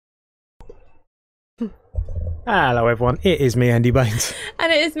Hello everyone, it is me, Andy Baines.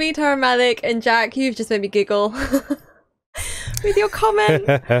 And it is me, Tahra Malik, and Jack, you've just made me giggle with your comment.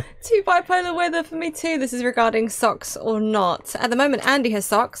 Too bipolar weather for me too. This is regarding socks or not. At the moment, Andy has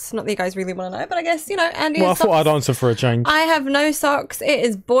socks. Not that you guys really want to know, but I guess, you know, Andy has socks. Well, I thought I'd answer for a change. I have no socks. It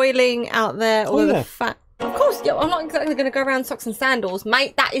is boiling out there. All the fat. Of course, yeah, I'm not exactly going to go around socks and sandals,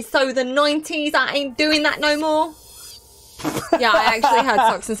 mate. That is so the 90s. I ain't doing that no more. Yeah, I actually had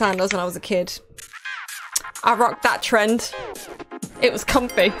socks and sandals when I was a kid. I rocked that trend. It was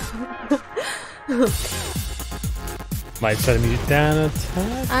comfy. Might turn the music down a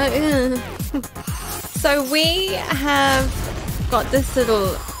tad. So we have got this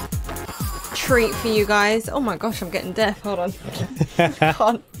little treat for you guys. Oh my gosh, I'm getting deaf. Hold on.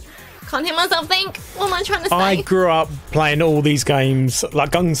 Can't hear myself think. What am I trying to say? I grew up playing all these games, like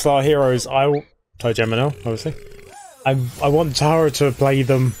Gunstar Heroes. Toe Jam and L, obviously. I want Tahra to play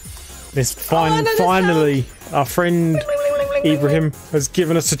them. Finally, our friend Ibrahim has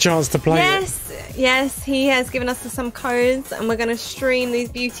given us a chance to play it. Yes, he has given us some codes, and we're going to stream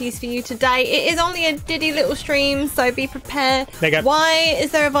these beauties for you today. It is only a diddy little stream, so be prepared. Why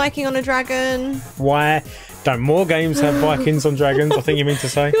is there a Viking on a dragon? Why don't more games have Vikings on dragons? I think you mean to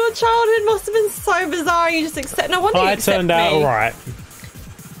say. Your childhood must have been so bizarre. You just accept. No wonder you accept me. I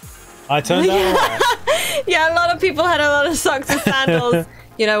turned out alright. Yeah, a lot of people had a lot of socks and sandals.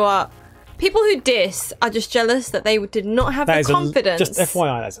 You know what? People who diss are just jealous that they did not have the confidence. Just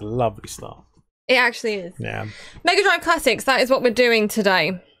FYI, that's a lovely start. It actually is. Yeah. Mega Drive Classics, that is what we're doing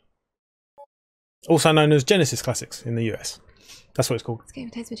today. Also known as Genesis Classics in the US. That's what it's called. This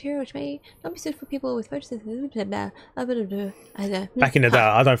game contains material which may not be suited for people with photosynthesis. Back in the day,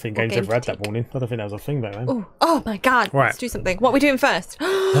 I don't think games ever had that warning. I don't think that was a thing back then. Ooh. Oh my god. Right. Let's do something. What are we doing first?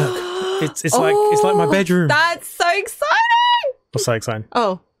 Look, it's like my bedroom. That's so exciting! What's so exciting?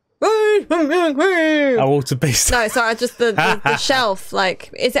 Oh. A water beast. No, sorry, just the shelf. Like,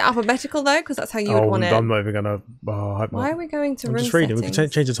 is it alphabetical though? Because that's how you would want it. I'm not even gonna. Oh, I hope Why not. are we going to room just reading. settings? We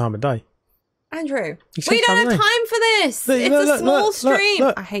can change the time of day. Andrew, we don't have time for this. It's a small stream.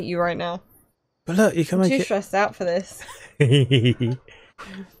 Look. I hate you right now. But look, you can make it. I'm too stressed out for this. What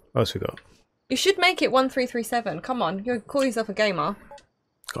else we got? You should make it 1337. Come on, you call yourself a gamer.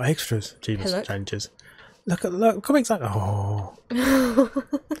 Got extras, achievements, changes. Look, comics like I'll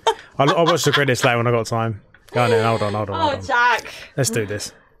watch the credits later when I got time. Go on then, hold on. Oh, Jack. Let's do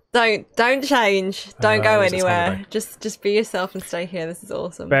this. Don't change. Don't go anywhere. Just be yourself and stay here. This is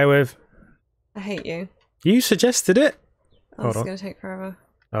awesome. Bear with. I hate you. You suggested it. Oh, this is gonna take forever.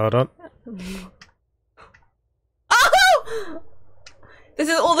 Hold on. Oh! This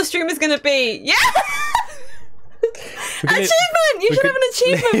is all the stream is gonna be. Yeah! Achievement! You should have an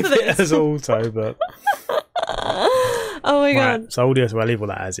achievement for this. As auto, but. Oh my god. Right, so I'll leave all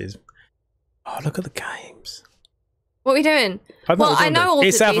that as is. Oh, look at the games. What are we doing? Well, I know all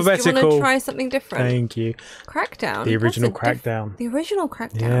it's alphabetical. Do you want to try something different? Thank you. Crackdown. The original Crackdown. The original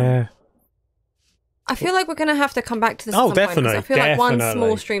Crackdown. Yeah. I feel like we're going to have to come back to this. Oh, at some definitely. Point, I feel like one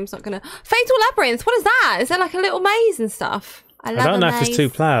small stream's not going to. Fatal Labyrinth. What is that? Is there like a little maze and stuff? I don't know if it's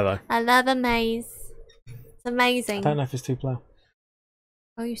 2-player though. I love a maze. It's amazing. I don't know if it's 2-player.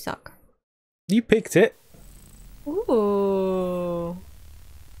 Oh, you suck. You picked it. Ooh.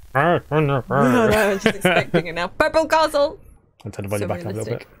 No, I'm just expecting it now. Purple Castle. I'll turn the volume back up a little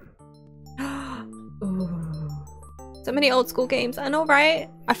bit. Ooh. So many old school games. I know, right?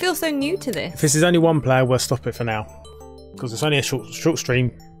 I feel so new to this. If this is only 1 player, we'll stop it for now. Because it's only a short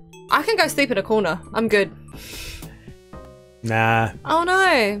stream. I can go sleep in a corner. I'm good. Nah. Oh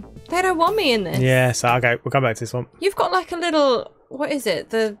no. They don't want me in this. Yeah, so okay, we'll come back to this one. You've got like a little... What is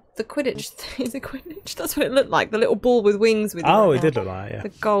it? The Quidditch thing. Is it Quidditch? That's what it looked like. The little ball with wings with it did look like it, yeah. The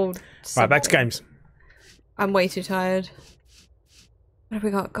gold. Right, back to games. I'm way too tired. What have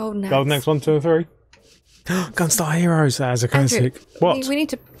we got? Golden Axe. Golden Axe 1, 2 and 3. Gunstar Heroes as a classic. What? We need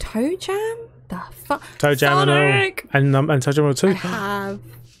to Toe Jam? The fuck? Toe Jam and Toe Jam 2. I have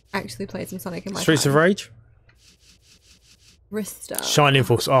actually played some Sonic in my Streets of Rage. Rista. Shining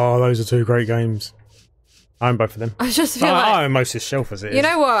Force. Oh, those are 2 great games. I own both of them. I just feel like I own most of this shelf as it is. You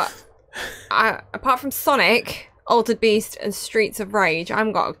know what? Apart from Sonic, Altered Beast, and Streets of Rage, I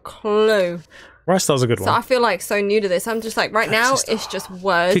haven't got a clue. Ristar's a good one. So I feel like so new to this. I'm just like, now it's just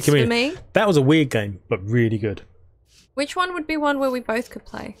words for me. That was a weird game, but really good. Which one would be one where we both could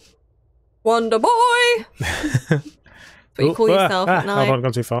play? Wonder Boy! That's what you call yourself at night. Hold on,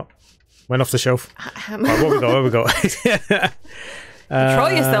 gone too far. Went off the shelf. Right, what we got?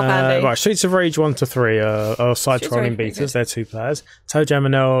 Control yourself, Andy. Right, Streets of Rage 1 to 3 are side-scrolling beaters. They're 2 players. Toe Jam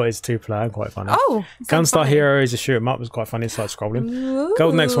and L is 2 player, quite funny. Oh, Gunstar Hero is a shoot 'em up, it's quite funny, side-scrolling.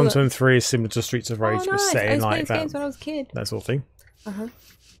 Golden Axe 1, 2, and 3 is similar to Streets of Rage, but set in like that. Games when I was a kid. That sort of thing.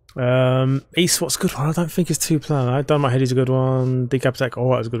 Eastwat's a good one. I don't think it's 2 player. Done My Head is a good one. Decap Attack, that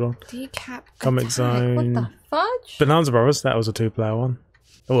was a good one. Decap Comic Attack. Zone. What the fudge? Bonanza Brothers, that was a 2 player one.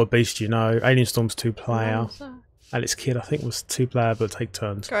 Or Beast, you know. Alien Storm's 2 player. Alex Kidd, I think, was 2 player, but take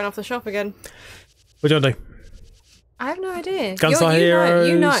turns. Going off the shop again. What do you want to do? I have no idea. Gunstar Heroes.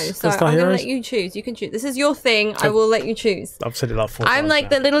 You know, so I'm going to let you choose. You can choose. This is your thing. I will let you choose. I've said it like 4 times. I'm like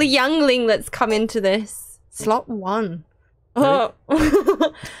the little youngling that's come into this. Slot 1. Oh.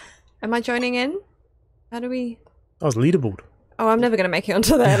 Am I joining in? How do we... I was leaderboard. Oh, I'm never going to make it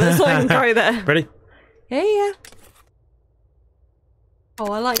onto there. Let's not even go there. Ready? Yeah.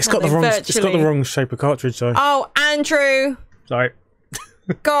 Oh, I like it's got the wrong shape of cartridge, though. Oh, Andrew. Sorry.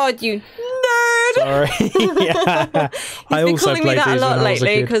 God, you nerd. Sorry. Yeah. He's been calling me that a lot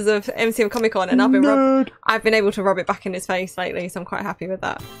lately because of MCM Comic Con, and I've been able to rub it back in his face lately, so I'm quite happy with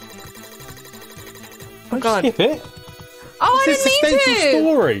that. Oh God. Skip it. Oh, I didn't mean to.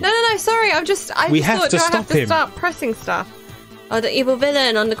 Story. No, sorry. I just thought, do I have to start pressing stuff? Oh, the evil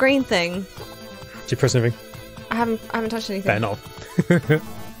villain on the green thing. Did you press anything? I haven't touched anything. Better not.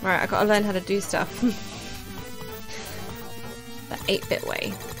 Right, I gotta learn how to do stuff. The 8-bit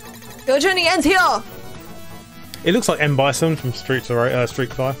way. Your journey ends here! It looks like M. Bison from Street Fighter. I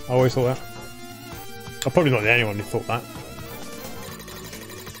always thought that. I'm probably not the only one who thought that.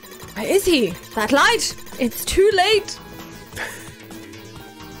 Where is he? That light! It's too late!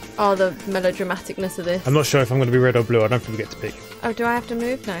 Oh, the melodramaticness of this. I'm not sure if I'm going to be red or blue. I don't think we get to pick. Oh, do I have to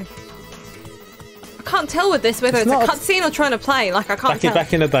move? No. I can't tell with this whether it's a cutscene or trying to play. Like, I can't tell.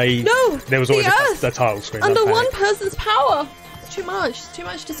 Back in the day, there was always a title screen. Under one person's power! It's too much. It's too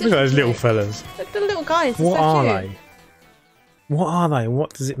much decision. Look at those little fellas. Look, the little guys. What are they? What are they?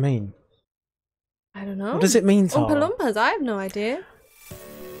 What does it mean? I don't know. What does it mean, Tahra? Oompa Loompas. I have no idea.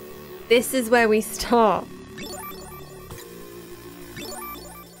 This is where we start.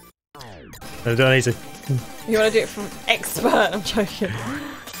 No, do it easy. You want to do it from expert? I'm joking.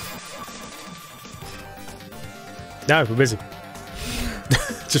 No, we're busy.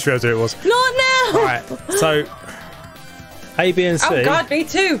 Just realised who it was. Not now! Alright, so A, B and C. Oh god, me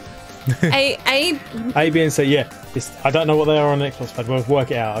too! A, B and C, yeah. I don't know what they are on the Xbox pad, we'll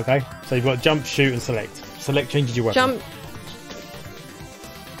work it out, okay? So you've got jump, shoot and select. Select changes your weapon. Jump.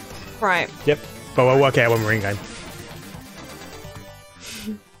 Right. Yep, but we'll work it out when we're in game.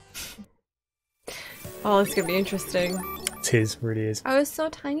 Oh, it's gonna be interesting. It is, really is. I was so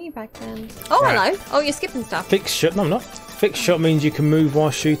tiny back then. Oh, hello. Oh, you're skipping stuff. Fixed shot, no I'm not. Fixed shot means you can move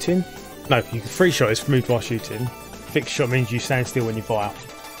while shooting. No, you can free shot is move while shooting. Fixed shot means you stand still when you fire.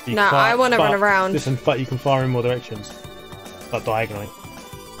 No, I want to run around. Listen, but you can fire in more directions. Like diagonally.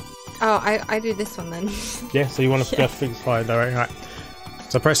 Oh, I do this one then. Yeah, so you want to go fixed fire directly, right.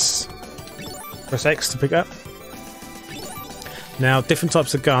 So press X to pick up. Now, different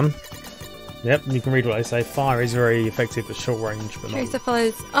types of gun. Yep, you can read what they say. Fire is very effective at short range, but Tracer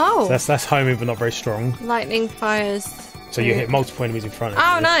follows. Oh, so that's homing, but not very strong. Lightning fires. So you hit multiple enemies in front of you.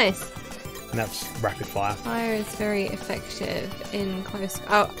 Oh, nice. And that's rapid fire. Fire is very effective in close.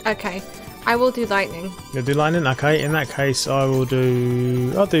 Oh, okay. I will do lightning. You'll do lightning. Okay. In that case, I'll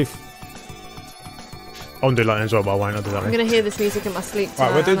do lightning as well, but I won't. I'll do lightning. I'm gonna hear this music in my sleep tonight.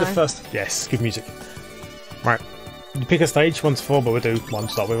 Right, we'll do the first. Yes, good music. Right, you pick a stage 1 to 4, but we'll do 1 to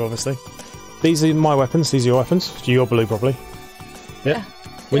start with, obviously. These are my weapons. These are your weapons. You're blue, probably. Yep. Yeah.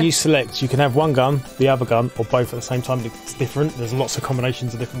 When you select, you can have one gun, the other gun, or both at the same time. It's different. There's lots of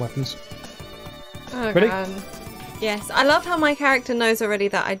combinations of different weapons. Oh, ready? God. Yes. I love how my character knows already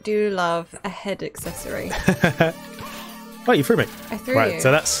that I do love a head accessory. Oh, you threw me. I threw you. Right,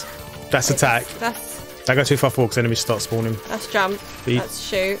 so that's attack. Don't go too far forward because enemies start spawning. That's jump. That's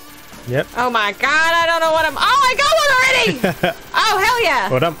shoot. Yep. Oh my god, I don't know what I'm... Oh, I got one already! Oh, hell yeah!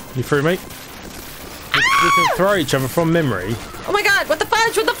 Well done. You threw me. We can throw each other from memory. Oh my god, what the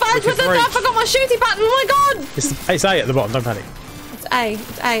fudge? What the fudge? What the... I forgot my shooting button. Oh my god! It's A at the bottom, don't panic. It's A.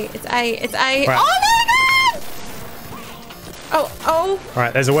 It's A. It's A. It's A. Right. Oh my god! Oh.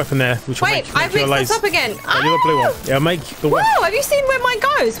 Alright, there's a weapon there. Which wait, I've mixed this up again. Oh, you're the blue one. Yeah, make the one. Whoa, have you seen where mine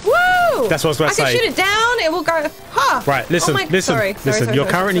goes? Whoa! That's what I was about to say. I can shoot it down, it will go... Huh. Right, listen, Sorry, you're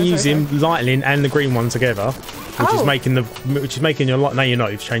currently using lightning and the green one together, which is making your light... No, you're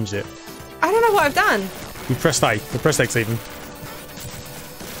not, you've changed it. I don't know what I've done. You pressed A, you pressed X even.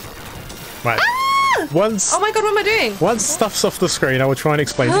 Right. Ah! Once... Oh my god, what am I doing? Once stuff's off the screen, I will try and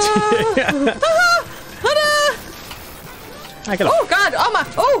explain it to you. Hey, get off. Oh god! Oh my!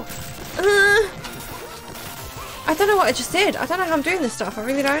 Oh! I don't know what I just did. I don't know how I'm doing this stuff. I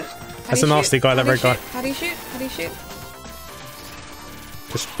really don't. That's a nasty guy, that red guy. How do you shoot? How do you shoot?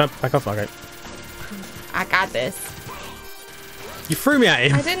 Just back off, okay. I got this. You threw me at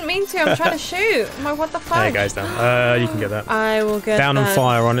him. I didn't mean to. I'm trying to shoot. What the fuck? There it goes down. You can get that. I will get down and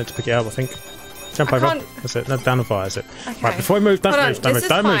fire on it to pick it up, I think. Jump over. That's it. No, down and fire, that's it. Okay. Right, before we move, don't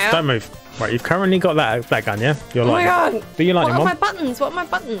move. Right, you've currently got that gun, yeah? Your lightning. Oh my god. Do your lightning one. What are my buttons? What are my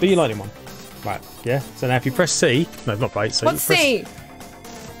buttons? Do your lightning one. Right, yeah. So now if you press C, no, not right. So what's C?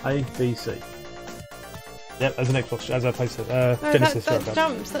 A, B, C. Yep, as an Xbox, as opposed to no, Genesis. That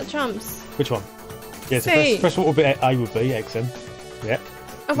jumps. That jumps. Which one? Yeah, so C. press what would be A would be XM. Yep.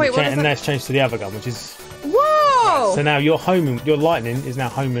 Oh wait, what is and that? now it's changed to the other gun, which is. Whoa! Right, so now your lightning is now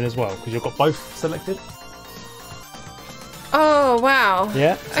homing as well because you've got both selected. Oh wow.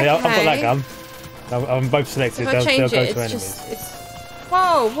 Yeah. So okay. I've got that gun. I'm both selected. So if I change they'll go it, to it's enemies. just.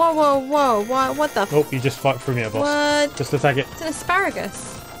 Whoa! What the? Oh, you just fight through me at boss. What? Just attack it. It's an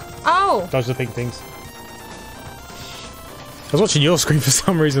asparagus. Oh. Those are the pink things. I was watching your screen for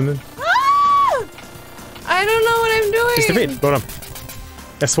some reason then. Ah! I don't know what I'm doing. Just a bit. Well done.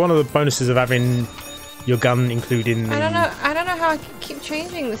 That's one of the bonuses of having your gun including. I don't know how I can keep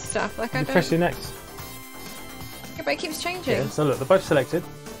changing this stuff. Like I don't. Press it next. Yeah, but it keeps changing. Yeah, so look, they're both selected.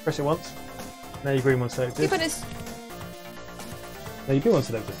 Press it once. Now your green one's selected. Yeah, but it's. Now your blue one's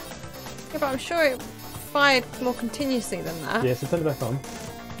selected. Yeah, but I'm sure it fired more continuously than that. Yeah, so turn it back on.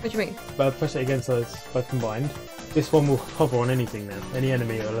 What do you mean? But press it again so it's both combined. This one will hover on anything now. Any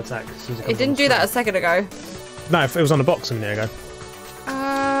enemy it will attack. As soon as It didn't do that a second ago. No, it was on the box a minute ago.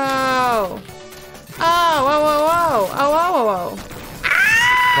 Oh. Oh, whoa.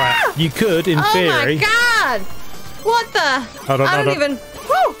 Ah! Right, you could, in theory. Oh my god! What the? Hold on, I don't even.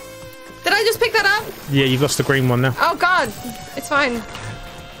 Woo! Did I just pick that up? Yeah, you've lost the green one now. Oh god, it's fine. I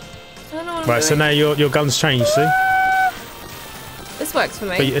don't know what I'm Right, so doing. now your gun's changed, see? This works for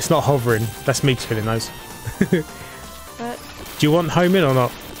me. But it's not hovering. That's me killing those. But Do you want homing or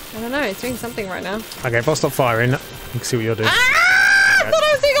not? I don't know, it's doing something right now. Okay, if I stop firing, you can see what you're doing. Ah! I thought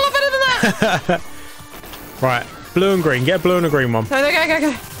I was doing a lot better than that! Right, blue and green. Get a blue and a green one. Go. You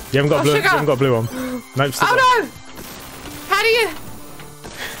haven't got blue. You haven't got a blue one. Nope. Still got. Oh no! How do you?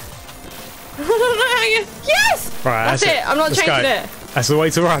 I don't know how you. Yes! Right, that's it. I'm not Let's changing go. it. That's the way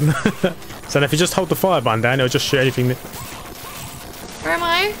to run. So if you just hold the fire button down, it'll just shoot anything. Where am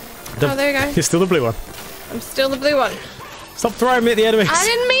I? Oh, there you go. You're still the blue one. I'm still the blue one. Stop throwing me at the enemies. I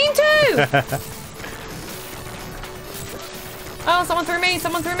didn't mean to! Oh, someone threw me!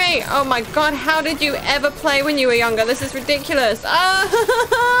 Someone threw me! Oh my god, how did you ever play when you were younger? This is ridiculous. I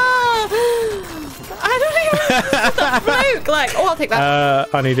don't even the fluke! Like, oh, I'll take that.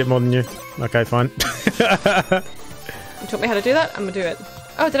 I need it more than you. Okay, fine. You taught me how to do that? I'm gonna do it.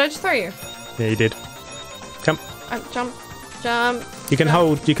 Oh, did I just throw you? Yeah, you did. Jump. Jump. You can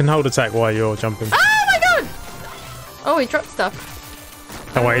hold attack while you're jumping. Oh my god! Oh, he dropped stuff.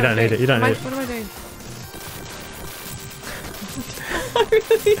 Don't worry, you don't need it. You don't need it. What am I doing? I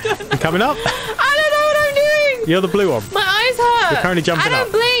really don't know. You coming up? I don't know what I'm doing! You're the blue one. My eyes hurt! You're currently jumping I don't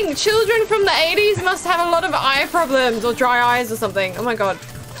up. blink! Children from the 80s must have a lot of eye problems or dry eyes or something. Oh my god.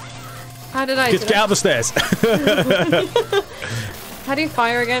 How did I... Just get out the stairs. How do you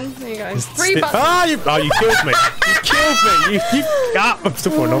fire again? There you go. 3 buttons. Oh, you killed me. You killed me. I'm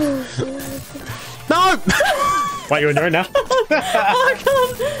still falling off. No! Wait, you're in your own now.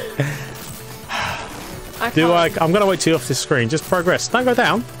 I can't. I'm going to wait till you're off this screen. Just progress. Don't go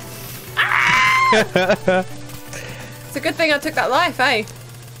down. It's a good thing I took that life, eh?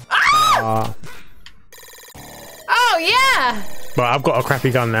 Oh, yeah! Well, I've got a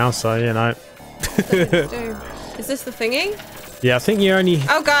crappy gun now, so, you know. Is this the thingy? Yeah, I think you only...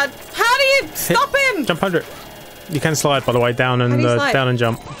 Oh, God. How do you stop him? Jump under it. You can slide, by the way, down and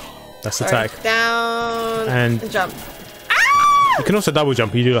jump. That's the Sorry. tag. Down and jump. You can also double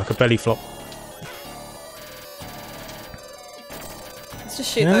jump. You do like a belly flop. Let's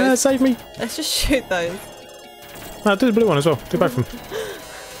just shoot those. Save me. Let's just shoot those. No, do the blue one as well. Do both of them.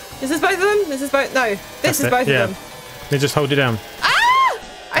 Is this both of them? This is both. No, this is both of them. They just hold it down. Ah!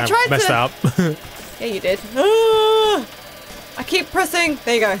 I tried to. Messed that up. Yeah, you did. Ah! I keep pressing.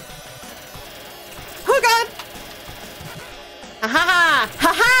 There you go. Oh God! Ha ha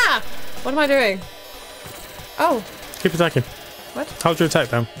ha ha! What am I doing? Oh. Keep attacking. What? Hold your attack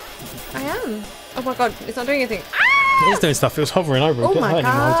down. I am. Oh my God! It's not doing anything. Ah! It is doing stuff. It was hovering over. Oh my the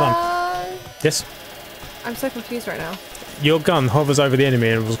whole time. God! Yes. I'm so confused right now. Your gun hovers over the enemy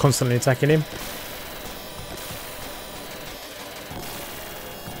and was constantly attacking him.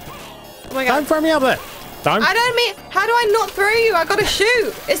 Oh my God! Don't throw me up there. Don't. I don't mean. How do I not throw you? I gotta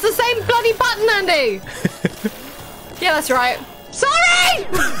shoot. It's the same bloody button, Andy. Yeah, that's right. Sorry.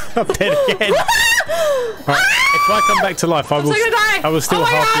 I'm dead again. Right. If I come back to life, I will still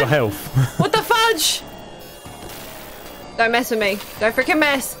half your health. What the fudge? Don't mess with me. Don't freaking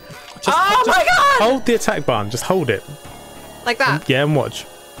mess. Just my god! Hold the attack button. Just hold it. Like that? Yeah, and watch.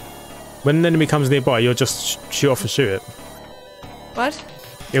 When an enemy comes nearby, you'll just shoot off and shoot it. What?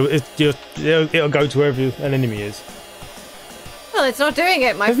 It'll go to wherever an enemy is. Well, it's not doing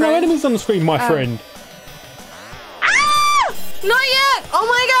it, my friend. There's no enemies on the screen, my friend. Ah! Not yet! Oh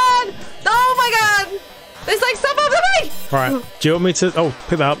my god! Oh my god! There's like stuff under me! Right. Do you want me to... Oh,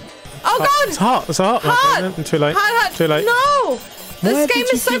 pick that up. Oh god! It's hot. It's hot. Hot! Too late. Hot. Too late. No! This game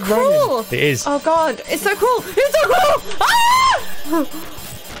is so cruel! It is. Oh god, it's so cruel! It's so cruel! Ah!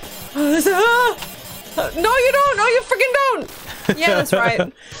 No, you don't! No, you freaking don't! Yeah, that's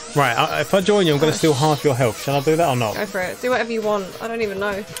right. Right, if I join you, I'm going to steal half your health. Shall I do that or not? Go for it. Do whatever you want. I don't even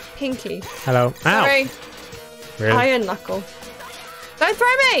know. Pinky. Hello. Sorry. Ow. Really? Iron knuckle. Don't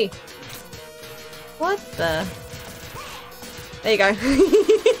throw me! What the? There you go.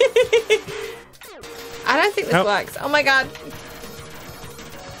 I don't think this works. Oh my god.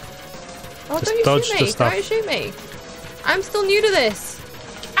 Oh, just don't you shoot me. Stuff. Don't shoot me. I'm still new to this.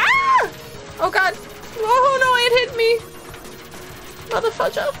 Ah! Oh god. Oh no, it hit me. Mother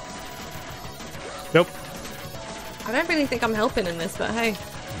fudger. Nope. I don't really think I'm helping in this, but hey.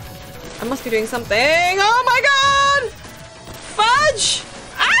 I must be doing something. Oh my god! Fudge!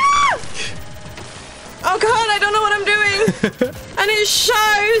 Ah! Oh god, I don't know what I'm doing. And it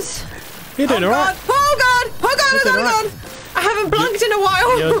shows. You're doing alright. Oh god! Oh god! Oh god! I haven't blunked in a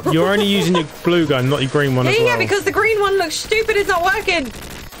while. You're only using your blue gun, not your green one as well. Yeah, because the green one looks stupid. It's not working.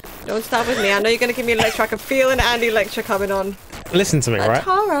 Don't start with me. I know you're going to give me a lecture. I can feel an Andy lecture coming on. Listen to me, right?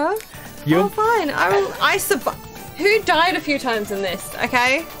 Tahra. Oh, fine. I survived. Who died a few times in this?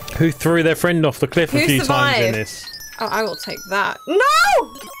 Okay. Who threw their friend off the cliff a few times in this? Oh, I will take that. No!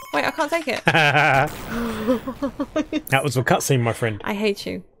 Wait, I can't take it. That was a cutscene, my friend. I hate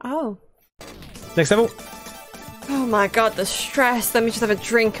you. Oh. Next level. Oh my god, the stress. Let me just have a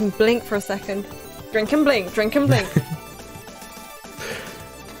drink and blink for a second. Drink and blink, drink and blink.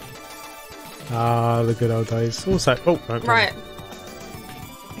 Ah, the good old days. Also, right.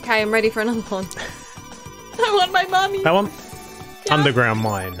 Okay, I'm ready for another one. I want my mummy. That one? Yeah. Underground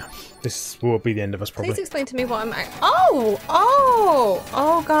mine. This will be the end of us, probably. Please explain to me what I'm... Oh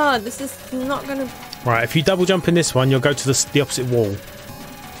god, this is not gonna... Right, if you double jump in this one, you'll go to the opposite wall.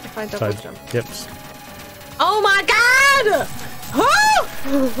 If I double jump. Yep. Oh my god! Oh!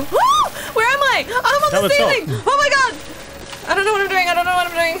 Where am I? I'm on the ceiling! Top. Oh my god! I don't know what I'm doing, I don't know what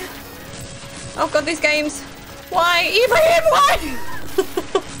I'm doing. Oh god, these games. Why? Ibrahim, why?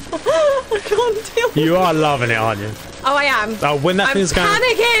 I can't deal with You are loving it, aren't you? Oh, I am. Oh, when that thing's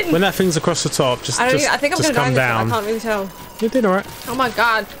panicking! When that thing's across the top, just I think I'm going to come die down. I can't really tell. You're doing alright. Oh my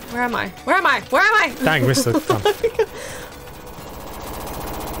god. Where am I? Where am I? Where am I? Dang, mister.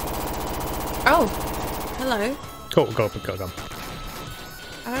 Oh. Hello. Go.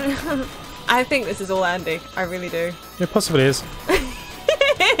 I don't know. I think this is all Andy. I really do. It possibly is.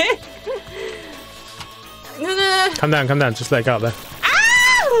 No. Come down. Just let it go up there.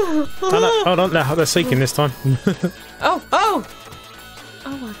 Ah! Oh, no, they're seeking this time. Oh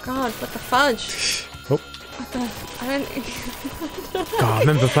my god, what the fudge? Oh. What the... I don't... God, I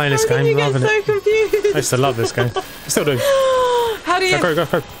remember playing this game. You get so confused. I used to love this game. I still do. How do you... Go.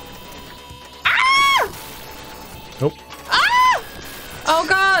 Ah! Nope. Ah! Oh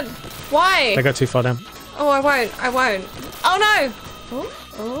god, why? They go too far down. Oh, I won't. Oh no!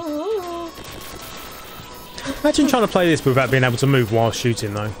 Oh. Imagine trying to play this without being able to move while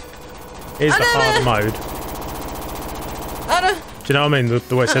shooting, though. It is the hard mode. Do you know what I mean?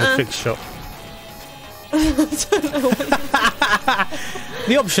 The way it said a fixed shot. I don't know what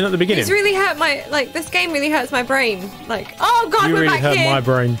the option at the beginning. It's really hurt my... Like, this game really hurts my brain. Like, oh god, we're back here! You really hurt my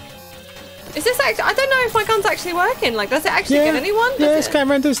brain. Is this actually... I don't know if my gun's actually working. Like, does it actually get anyone? It's going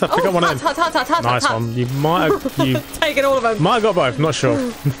around doing stuff. Pick up one of them. Nice one. You might have... taken all of them. Might have got both, not sure.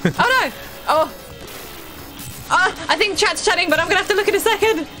 Oh no! Oh, I think chat's chatting, but I'm going to have to look in a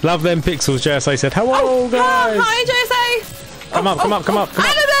second. Love them pixels, JSA said. Hello, guys! Hi, JSA! Come up. Come up.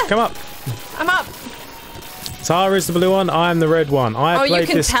 I'm up. Tahra is the blue one, I am the red one. I played this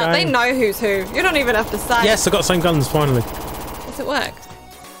game. You can tell. They know who's who. You don't even have to say. Yes, I got the same guns, finally. Does it work?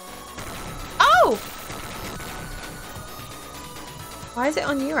 Oh! Why is it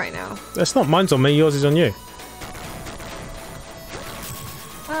on you right now? That's not mine's on me, yours is on you.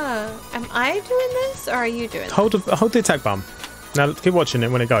 Am I doing this, or are you doing this? Hold the attack button. Now keep watching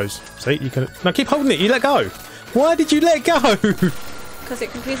it when it goes. See, you can. Now keep holding it. You let go. Why did you let go? Because it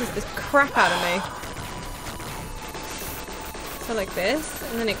confuses this crap out of me. So like this,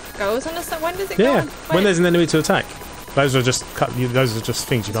 and then it goes on the side. When does it go? Yeah, when there's an enemy to attack. Those are just those are just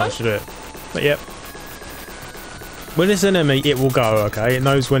things you can't actually do it. But yep. When it's an enemy, it will go. Okay, it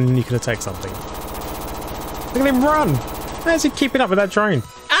knows when you can attack something. Look at him run! How's he keeping up with that drone?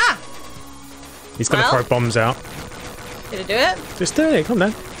 Ah! He's gonna throw bombs out. Did it do it? Just do it. Come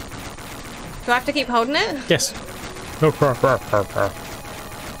down. Do I have to keep holding it? Yes.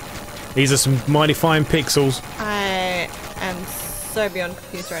 These are some mighty fine pixels. I am so beyond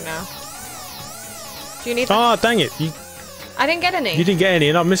confused right now. Do you need them? Ah, dang it! I didn't get any. You didn't get any,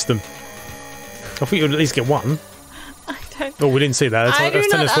 and I missed them. I thought you'd at least get one. I don't. Oh, we didn't see that. That's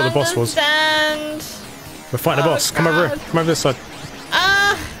telling us what the boss was. Understand. We're fighting a boss. God. Come over here. Come over this side.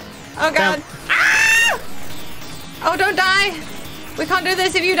 Oh god. Down. Ah! Oh, don't die. We can't do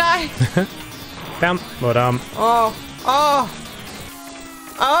this if you die. Down. Well,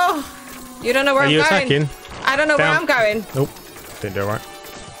 Oh. You don't know where I'm going. Are you attacking? I don't know where I'm going. Nope. Didn't do it right.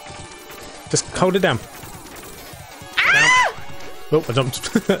 Just hold it down. Ah! Oh, I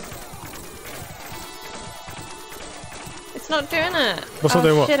jumped. It's not doing it. What's not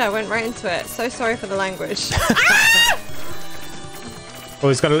doing what? Shit, I went right into it. So sorry for the language. Oh,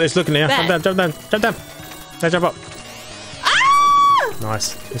 it's looking at you. Jump down. Now jump up. Ah!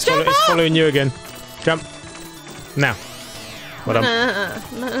 Nice. It's following you again. Jump. Now. Well done.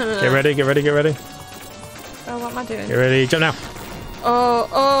 No. Get ready. Oh, what am I doing? Get ready. Jump now. Oh.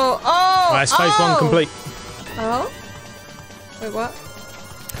 Alright, it's phase 1 complete. Oh? Wait, what?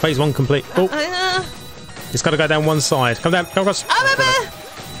 Phase 1 complete. Oh. It's got to go down one side. Come down. Come across. Go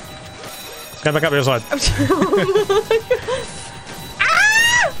back up the other side.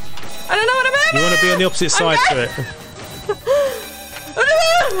 I don't know what I'm doing. You want to be on the opposite side to it.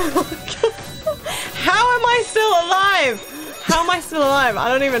 How am I still alive? How am I still alive? I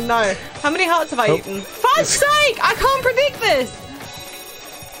don't even know. How many hearts have I eaten? Fud's sake! I can't predict this.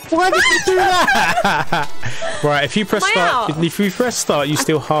 Why did you do that? Right, if you press start, you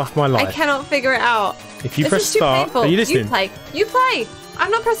steal half my life. I cannot figure it out. If you press start, are you listening? You play. I'm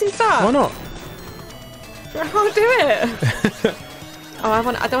not pressing start. Why not? I can't do it. Oh, I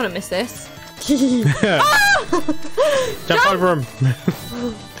don't want to miss this. Jump over him.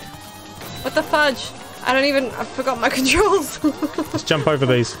 What the fudge? I forgot my controls. Just jump over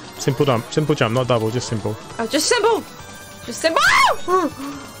these. Simple jump, not double, just simple. Oh, just simple.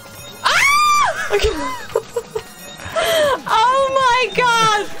 Oh my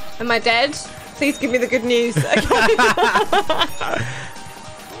god! Am I dead? Please give me the good news.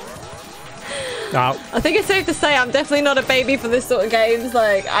 I think it's safe to say I'm definitely not a baby for this sort of games.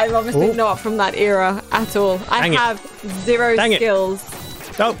 Like, I'm obviously not from that era at all. I have zero skills.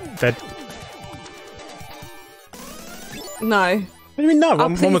 Oh, dead. No. What do you mean no?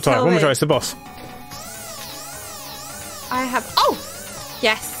 One more try. It's the boss. I have. Oh,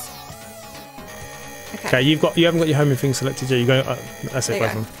 yes. Okay, you haven't got your homing thing selected yet. You go. That's it.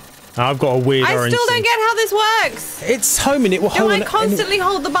 Both of them. I've got a weird orange. I still don't get how this works. It's homing. It will hold. Do I constantly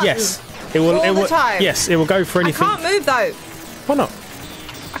hold the button? Yes. It will. All the time. Yes, it will go for anything. I can't move though. Why not?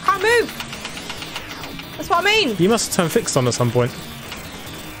 I can't move. That's what I mean. You must turn fixed on at some point.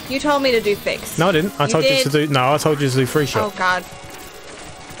 You told me to do fixed. No, I didn't. I told you to do. No, I told you to do free shot. Oh god.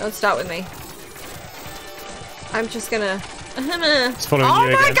 Don't start with me. I'm just gonna. It's following you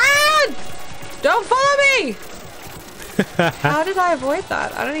again. Oh my god! Don't follow me! How did I avoid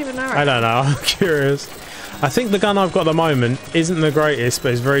that? I don't even know. I don't know. I'm curious. I think the gun I've got at the moment isn't the greatest,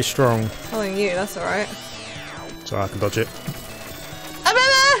 but it's very strong. Following you, that's alright. So I can dodge it.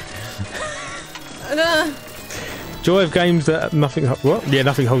 Joy of games that nothing. What? Yeah,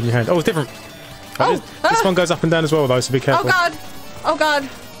 nothing holding your hand. Oh, it's different. This one goes up and down as well, though, so be careful. Oh god! Oh god!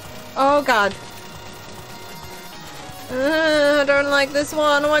 Oh god! I don't like this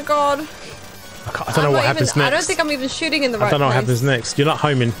one. Oh my god! I don't know what happens next. I don't think I'm even shooting in the right place. I don't know what happens next. You're not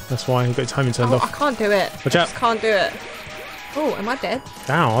homing. That's why you got your homing turned off. I can't do it. Watch out! I just can't do it. Oh, am I dead?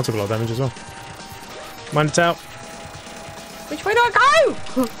 Ow! I took a lot of damage as well. Mind it's out. Which way do I go?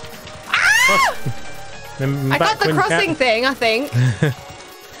 Ah! I got the crossing thing, I think.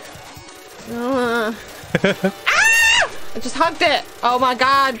 Ah! I just hugged it. Oh my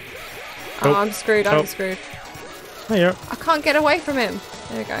god. Oh, I'm screwed. I'm screwed. There you are. I can't get away from him.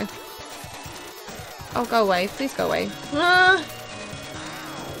 There we go. Oh, go away. Please go away. Ah!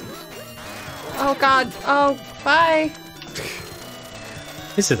 Oh god. Oh, bye.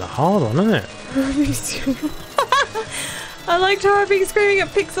 This is a hard one, isn't it? I liked how I've been screaming at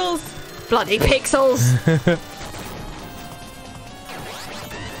pixels. Bloody pixels.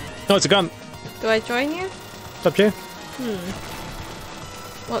 Oh, it's a gun. Do I join you? It's up to you.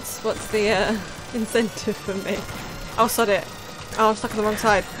 What's the incentive for me? Oh, sod it. Oh, I'm stuck on the wrong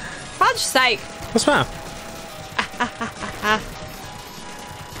side. Fudge sake! What's the matter?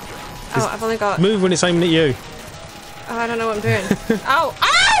 Oh, I've only got... Move when it's aiming at you. Oh, I don't know what I'm doing. Oh!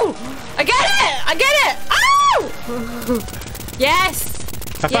 Oh! I get it! I get it! Oh! Yes!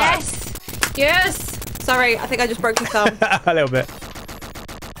 Yes! Yes! Sorry, I think I just broke your thumb. A little bit.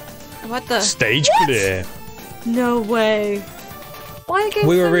 What the? Stage clear. No way. Why again?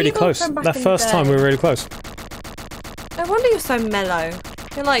 We were really close. That first time we were really close. No wonder you're so mellow.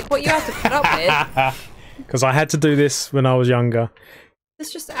 You're like, what you have to put up with. Because I had to do this when I was younger.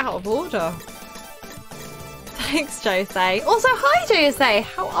 It's just out of order. Thanks, Jose. Also, hi, Jose.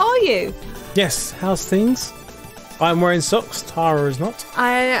 How are you? Yes, how's things? I'm wearing socks. Tahra is not.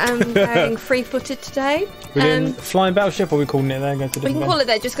 I am going free-footed today. We're doing flying battleship, or are we calling it there? We can call it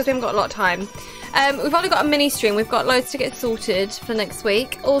there just because we haven't got a lot of time. We've only got a mini stream. We've got loads to get sorted for next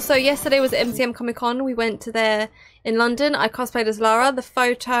week. Also, yesterday was at MCM Comic Con. We went to there in London. I cosplayed as Lara. The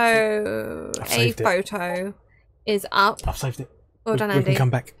photo, is up. I've saved it. Well done, Andy. We can come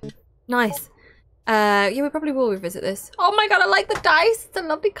back. Nice. Yeah, we probably will revisit this. Oh my god, I like the dice. It's a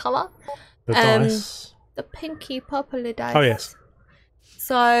lovely colour. The dice. The pinky purpley dice. Oh yes.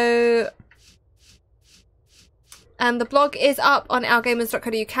 So, the blog is up on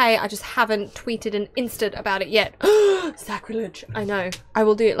OurGamers.co.uk. I just haven't tweeted and insted about it yet. Sacrilege. I know. I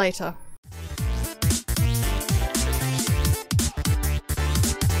will do it later.